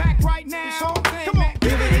want it back right now. Come on,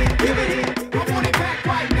 give it here. Give it here. I want it back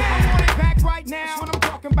right now. I want it back right now. That's what I'm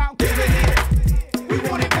talking about. Give it here. We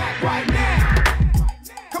want it back right now.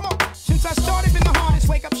 Come on. Since I started, been the hardest.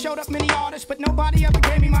 Wake up, showed up many artists, but nobody ever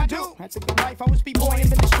gave me my due. That's a good life. I was b-boying,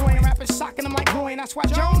 been destroying rappers, socking them like glowing. That's why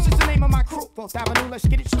Jones is the name of my crew. Fourth Avenue, let's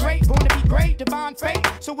get it straight. Born to be great, divine fate.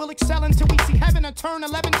 So we'll excel until we see heaven or turn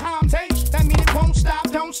 11 times 8. That means it won't stop,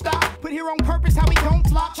 don't stop. Put here on purpose, how we don't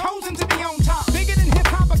flop. Chosen to be on top. Bigger than hip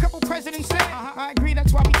hop, a couple presidents said. I agree,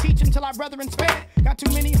 that's why we teach until our brethren's fed. Got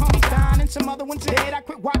too many homies dying and some other ones dead. I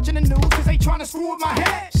quit watching the news cause they tryna screw with my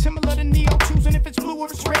head. Similar to Neo, choosing if it's blue or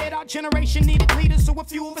it's red. Our generation needed leaders, so a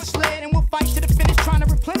few of us sled. And we'll fight to the finish, trying to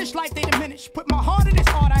replenish life they diminish. Put my heart in this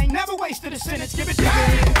art, I ain't never wasted a sentence. Give it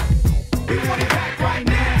back. We want it back right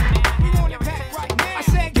now. We want it back right now. I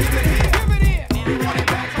said give it here. Give it here. We want it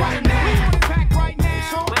back right now. We want it back right now.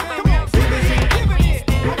 So come on, give it here. Give it here.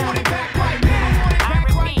 I want it back right now. I want it back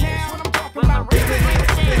right now. That's what I'm talking about. Give it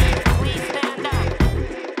here. Please stand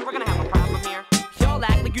up. We're gonna have a problem here. Y'all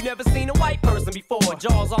act like you never seen a white person before.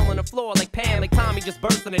 Jaws all on the floor like Pam, like Tommy just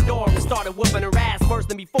burst in the door and started whooping her ass worse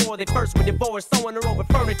than before. They first were divorced, sewing her over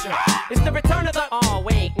furniture. It's the return of the. Oh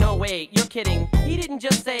wait, no wait, you're kidding. He didn't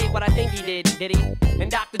just say what I think he did he? And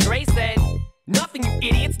Dr. Dre said. Nothing, you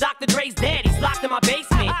idiots. Dr. Dre's dead. He's locked in my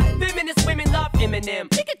basement. Feminist women love Eminem.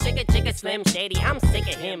 Chicka, Slim Shady. I'm sick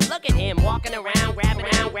of him. Look at him walking around, grabbing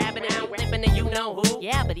out, ripping the you know who.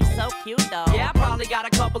 Yeah, but he's so cute though. Yeah, I probably got a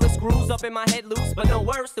couple of screws up in my head loose, but no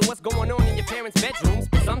worse than what's going on in your parents' bedrooms.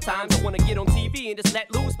 Sometimes I wanna get on TV and just let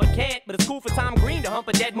loose, but can't. But it's cool for Tom Green to hump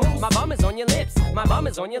a dead moose. My bum is on your lips. My bum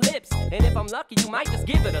is on your lips. And if I'm lucky, you might just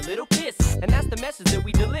give it a little kiss. And that's the message that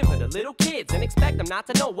we deliver to little kids, and expect them not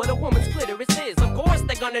to know what a woman's clitoris is. Of course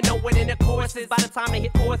they're gonna know what intercourse is. By the time they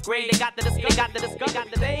hit 4th grade, they got the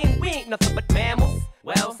thing. We ain't nothing but mammals.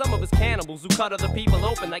 Well, some of us cannibals who cut other people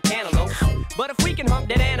open like cantaloupes. But if we can hump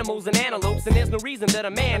dead animals and antelopes, then there's no reason that a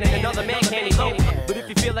man and another man can't elope. But if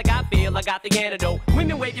you feel like I feel, I got the antidote.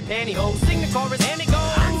 Women wave your pantyhose, sing the chorus and it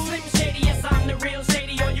goes. I'm Slim Shady, yes I'm the real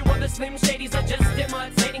Shady. All you other Slim Shadys are just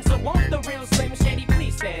imitating. So won't the real Slim Shady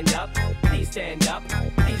please stand up? Please stand up,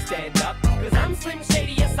 please stand up. Cause I'm Slim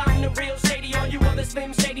Shady, yes I'm the real Shady. All you other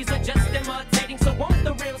Slim Shadys are just imitating. So won't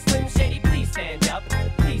the real Slim Shady please stand up?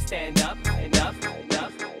 Please stand up, enough.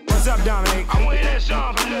 What's up, Dominic? I want that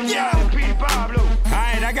song from Lil Jon and Peter Pablo.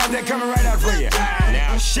 Alright, I got that coming right out for you.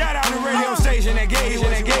 Now, shout out to the radio station that gave you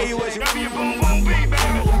what you W boom boom beat,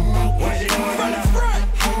 baby. What's it doing from the front?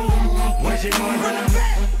 What's it doing from the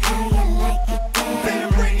back?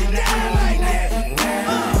 Better break it down like that.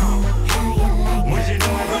 What's it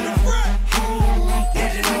doing from the front?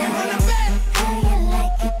 Is it looking from the back?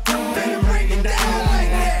 Better break it down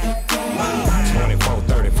like that. 24,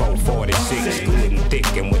 34, 46, good and thick,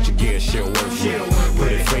 and what you get, she'll work with.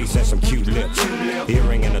 Pretty face and some cute lips,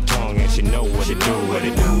 earring in her tongue, and she know what it do.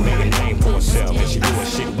 Make a name for herself, and she do her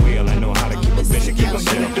shit well. I know how to keep a bitch and keep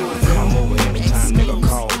herself. I'm over anytime, nigga,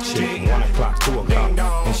 call chick. 1 o'clock, 2 o'clock,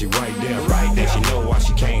 and she right there. And she know why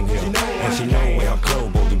she came here, and she know where her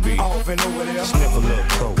clothes supposed to be. Sniff a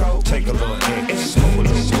little coke, take a little egg, smoke a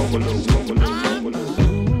little.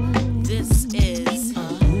 This is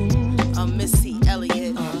a Missy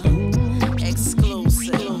Elliott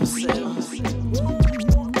exclusive.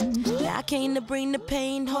 Now I came to bring the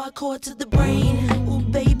pain, hardcore to the brain. Ooh,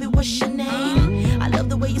 baby, what's your name? I love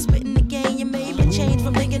the way you spit in the game. You made me change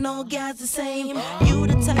from thinking all guys the same. You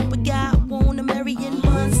the type of guy I wanna marry in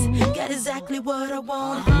months. Got exactly what I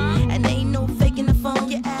want, and ain't no faking the fun.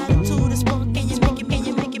 funk. Your attitude is funky, and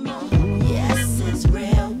you're making me. Yes, it's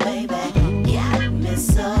real, baby. Got me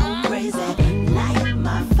so crazy. Like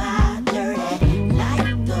my fire dirty.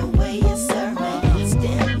 Like the way you serve me.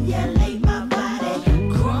 Stimulate my body.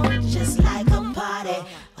 Crunk just like a party.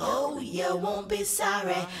 Oh, you won't be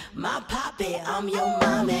sorry. My poppy, I'm your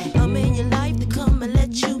mommy. I'm in your life to come and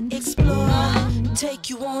let you explore. Take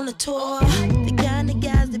you on a tour. The kind of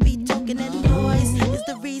guys that be talking that noise is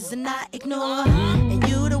the reason I ignore. And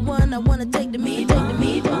you the one I wanna take to me.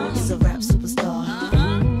 Is a rap superstar.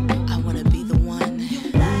 I wanna be the one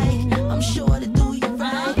you like. I'm sure to do you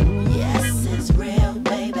right. Yes, it's real,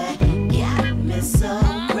 baby. Got me so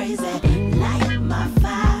crazy. Like my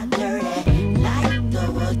fire dirty. Like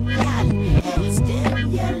the wood got it.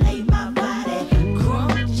 Stimulate my body.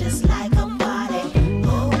 Crunk just like a body.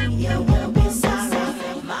 Oh, you won't be sorry.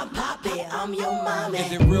 My poppy, I'm your mommy.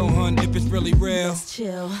 Is it real, hun? If it's really real, Let's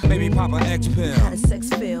chill. maybe pop a X pill. How does sex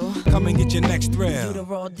feel? Come and get your next thrill. You the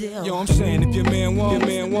raw deal. Yo, I'm saying if your man won't,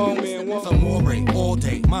 some more all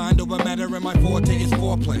day. Mind over matter and my forte is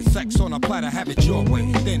foreplay. Sex on a platter, have it your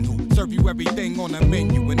way. Then who serve you everything on the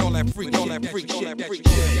menu and all that freak shit.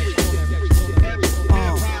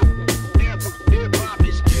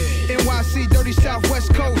 NYC, dirty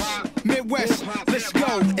Southwest Coast, Midwest, let's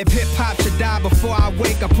go. If hip hop should die before I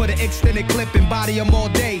wake, I put an extended clip and body 'em all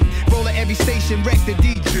day. Roll at every station, wreck the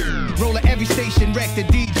DJ. Roll at every station, wreck the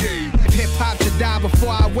DJ. If hip hop should die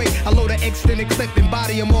before I wake, I load an extended clip and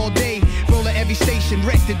body 'em all day. Roll at every station,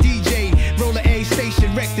 wreck the DJ. Roll at every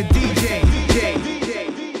station, wreck the DJ.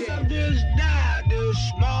 Just died this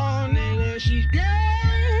morning and she's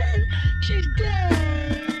dead. She's dead.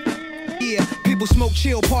 Yeah, people smoke,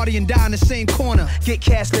 chill, party, and die in the same corner. Get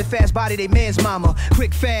cast, live fast, body they man's mama.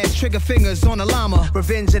 Quick, fast, trigger fingers on the llama.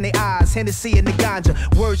 Revenge in their eyes, Hennessy in the ganja.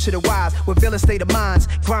 Words to the wise, with villain state of minds.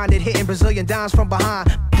 Grinded, hitting Brazilian dimes from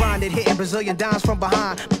behind. Grinded, hitting Brazilian dimes from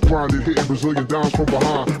behind. Grinded, hitting Brazilian dimes from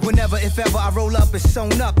behind. Whenever, if ever, I roll up, it's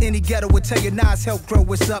sewn up. Any ghetto would tell you Nas help grow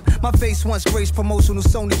what's up. My face once graced promotional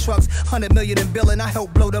Sony trucks. 100 million in billing, I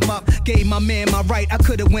helped blow them up. Gave my man my right, I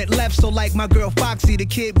could've went left. So like my girl Foxy, the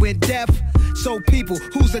kid went deaf. So people,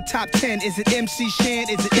 who's the top 10? Is it MC Shan?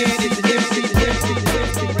 Is it N? Is it MC?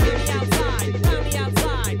 Round the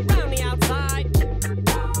outside, round the outside.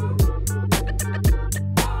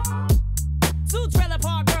 Two trailer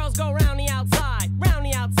park girls go round the outside, round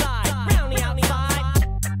the outside, round the outside.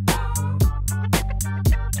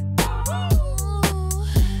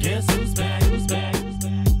 Guess who's back? Who's back?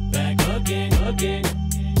 Back again, again.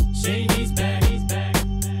 Shady's back, he's back.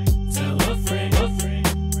 Tell a friend, a friend.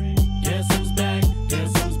 Guess who's back?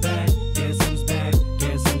 Guess who's back? Guess who's back?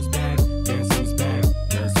 Guess who's back? Guess who's back?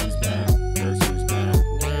 Guess who's back? Guess who's back?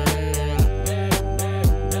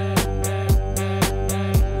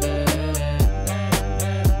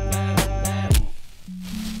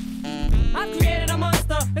 I've created a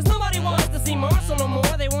monster, cause nobody wants to see Marshall no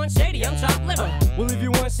more. They want Shady, I'm chopped liver. Well, if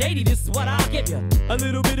you want Shady, this is what I'll give you. A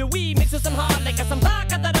little bit of weed mixed with some hard liquor, some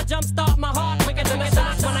vodka that'll jumpstart my heart quicker than a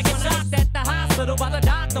shot when I get shocked at the hospital by the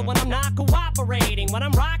doctor when I'm not cooperating. When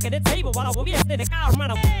I'm rocking the table while I will be at the car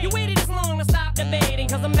running. You waited this long to stop debating,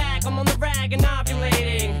 cause I'm back, I'm on the rag and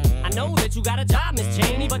ovulating. I know that you got a job, Miss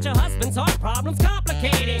Cheney, but your husband's heart problem's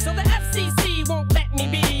complicating. So the FCC won't let me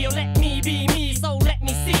be, or let me be me, so let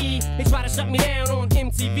me see. They try to shut me down on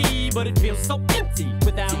MTV, but it feels so empty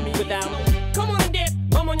without me, without me. Come on and dip,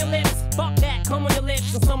 come on your lips, fuck that, come on your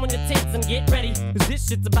lips, and some on your tits and get ready, cause this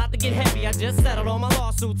shit's about to get heavy. I just settled all my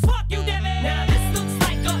lawsuits, fuck you, Debbie. Now this looks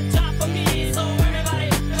like a job for me, so everybody,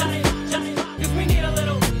 just, cause we need a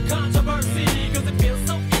little controversy, cause it feels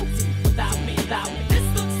so empty without me, without me. This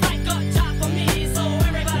looks like a job for me, so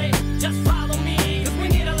everybody, just follow me, cause we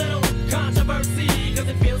need a little controversy, cause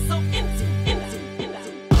it feels so empty, empty.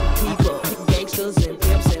 People, gangsters and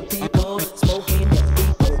pimps and people smoking that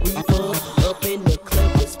people reefer up in the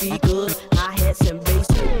club with speakers, hi-hats and bass.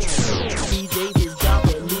 DJs is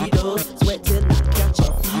dropping leaders, sweat till I catch a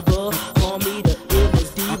fever. Call me the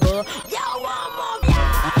illest diva. Yo, I'm on ya.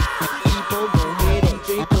 People go ahead and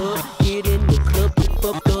drink up, get in the club, get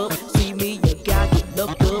fucked up. See me, you got get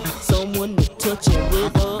locked up. Someone to touch and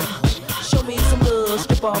rub up. Show me some love,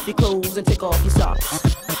 strip off your clothes and take off your socks.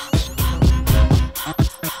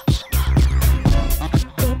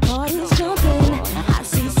 The party's jumping, I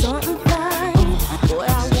see something fine. Boy,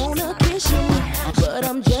 I wanna kiss you, but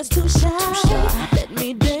I'm just too shy. Let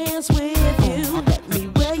me dance with you, let me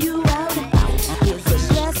wear you out. Here's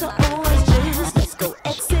a glass of orange juice, let's go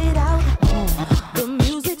exit out. The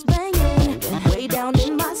music's banging, way down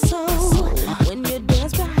in my soul. When you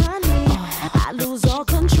dance behind me, I lose all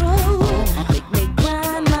control. Make me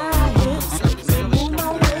grind my hips, make me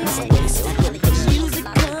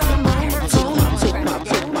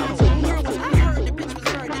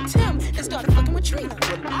with Trina.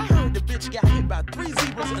 Well, I heard the bitch got hit by 3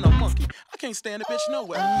 zebras and a monkey. I can't stand the bitch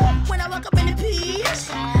nowhere. When I walk up in the piece,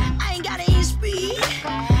 I ain't gotta even speak.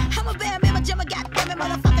 I'm a bad man, but Jimmy, goddamn it,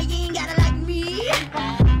 motherfucker, you ain't gotta like me.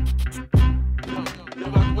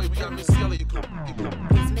 Wait, we got Missy Elliott.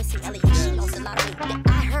 It's Missy Elliott. She lost a lot of weight.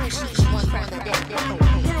 I heard she won further than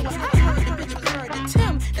Girl, when I heard the bitch was married to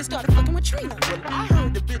Tim and started fucking with Trina. Well, I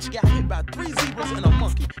heard the bitch got hit by 3 zebras and a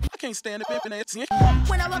monkey. I can't stand the pimpin' ass.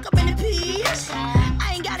 When I walk up in the piece,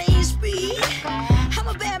 I ain't gotta even speak. I'm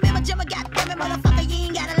a bad man, but Jimmy, goddamn it, motherfucker, you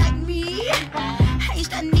ain't gotta like me. I ain't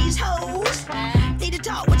studying these hoes. Need to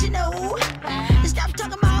talk what you know. Stop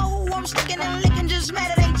talking about who I'm sticking and licking, just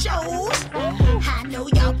mad it ain't chose. I know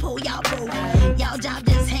y'all pull, y'all broke. Y'all job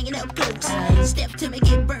just hanging up close. Step to me,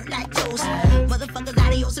 get burnt like toast. Motherfuckers,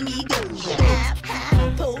 adios amigos.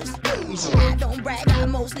 Post goes. I don't brag, I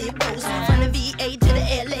mostly boast. From the VA to the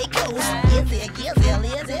LA coast.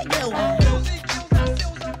 Yes, it go.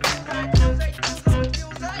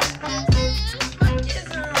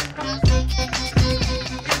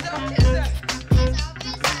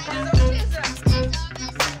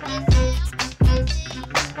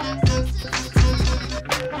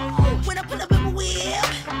 When I pull up in my whip,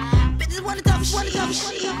 bitches wanna talk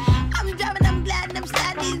shit. I'm driving, I'm gliding, I'm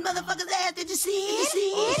sliding these motherfuckers' ass. Did you see?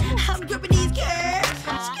 I'm gripping these curves.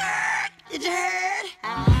 Skirt, did you heard?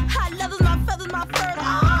 I love my feathers, my fur.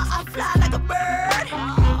 I fly like a bird.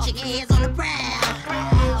 Chicken heads on the prowl.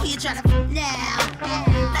 Who you tryna f now?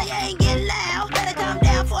 Now you ain't getting loud. Better calm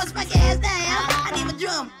down, force my ass down. I need my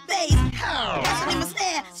drum, bass. That's what I need my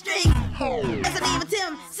snare, string. That's what I need my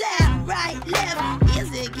Tim, sound, right, left. Is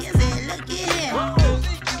it, look at him.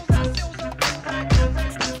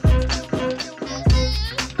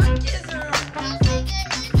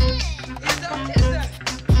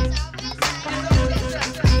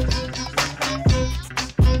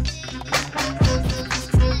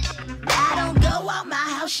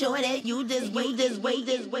 Shorty, you just wait. Who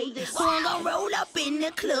I'm gonna roll up in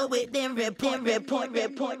the club with them report.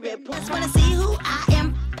 Just wanna see who I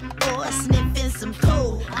am or sniffing some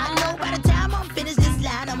cold. I know by the time I'm finished this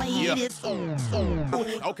line, I'ma hear this.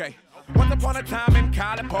 Okay. Once upon a time in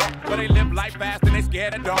College Park, where they live life fast and they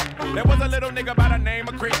scared of dark. There was a little nigga by the name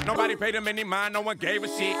of Chris. Nobody paid him any mind, no one gave a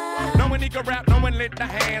shit. No one he could rap, no one lit the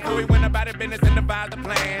hand. So he went about his business and devised a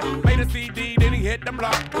plan. Made a CD, then he hit the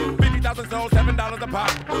block. 50,000 sold, $7 a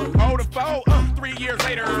pop. Oh, the foe, 3 years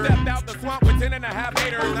later, stepped out the swamp with 10 and a half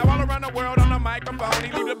haters. Now all around the world on the microphone,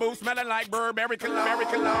 he leave the booth smelling like Burberry cologne.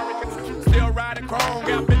 Still riding chrome,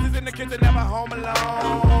 got bitches in the kitchen, never home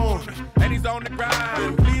alone. And he's on the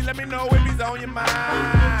grind. Please let me know if he's on your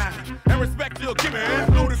mind. And respect you'll give me.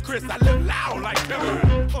 Ludacris, I live loud like Timber.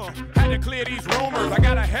 Had to clear these rumors. I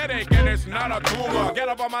got a headache and it's not a tumor. Get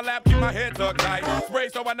up on my lap, keep my head tucked tight. Spray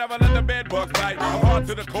so I never let the bed bugs bite. I'm hard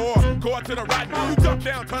to the core to the rotten. You jump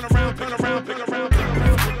down, turn around, pick around, pick around.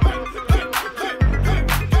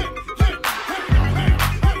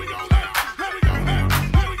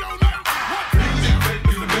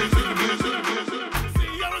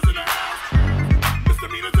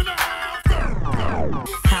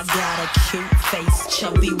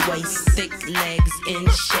 Chubby waist, thick legs in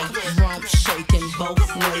shape, rump shaking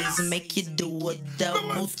both ways, make you do a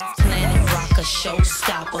double. Planet rocker,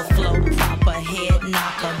 showstopper, flow popper, head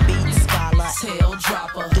knocker, beat scholar, tail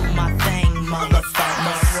dropper. Do my thing,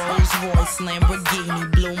 motherfucker. Rolls Royce,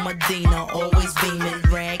 Lamborghini, blue Medina, always beaming,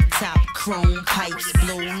 rag top, chrome pipes,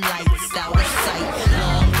 blue lights, out of sight.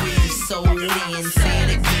 Long weed, sold in, say it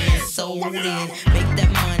again, sold in. Make that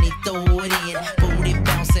money, throw it in, booty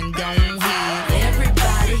bouncing, go ahead.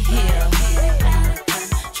 Everybody here,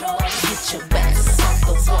 get your backs off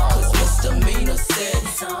the wall, 'cause misdemeanor said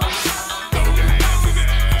so.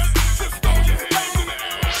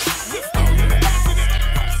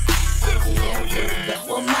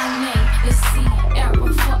 Well, my name is Sierra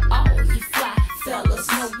for all you fly fellas.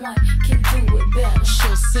 No one can do it better.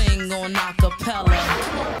 She'll sing on acapella.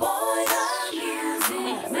 Boy, the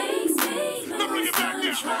music makes me lose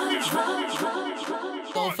control.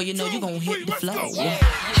 For you know you gon' hit the flow. I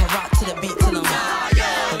rock to the beat till I'm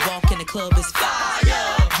wired. Walk in the club is fire.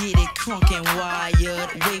 Get it crunk and wired.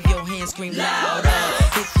 Wave your hands, scream louder.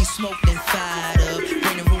 If you smoke, then fired up.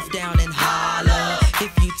 Bring the roof down and holler.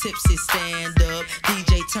 If you tipsy, stand up.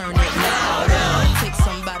 DJ, turn it louder. Take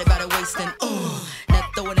somebody by the waist and now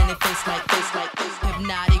throw it in their face like this.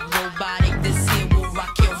 Hypnotic, robotic. This here will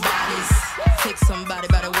rock your bodies. Take somebody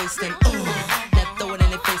by the waist and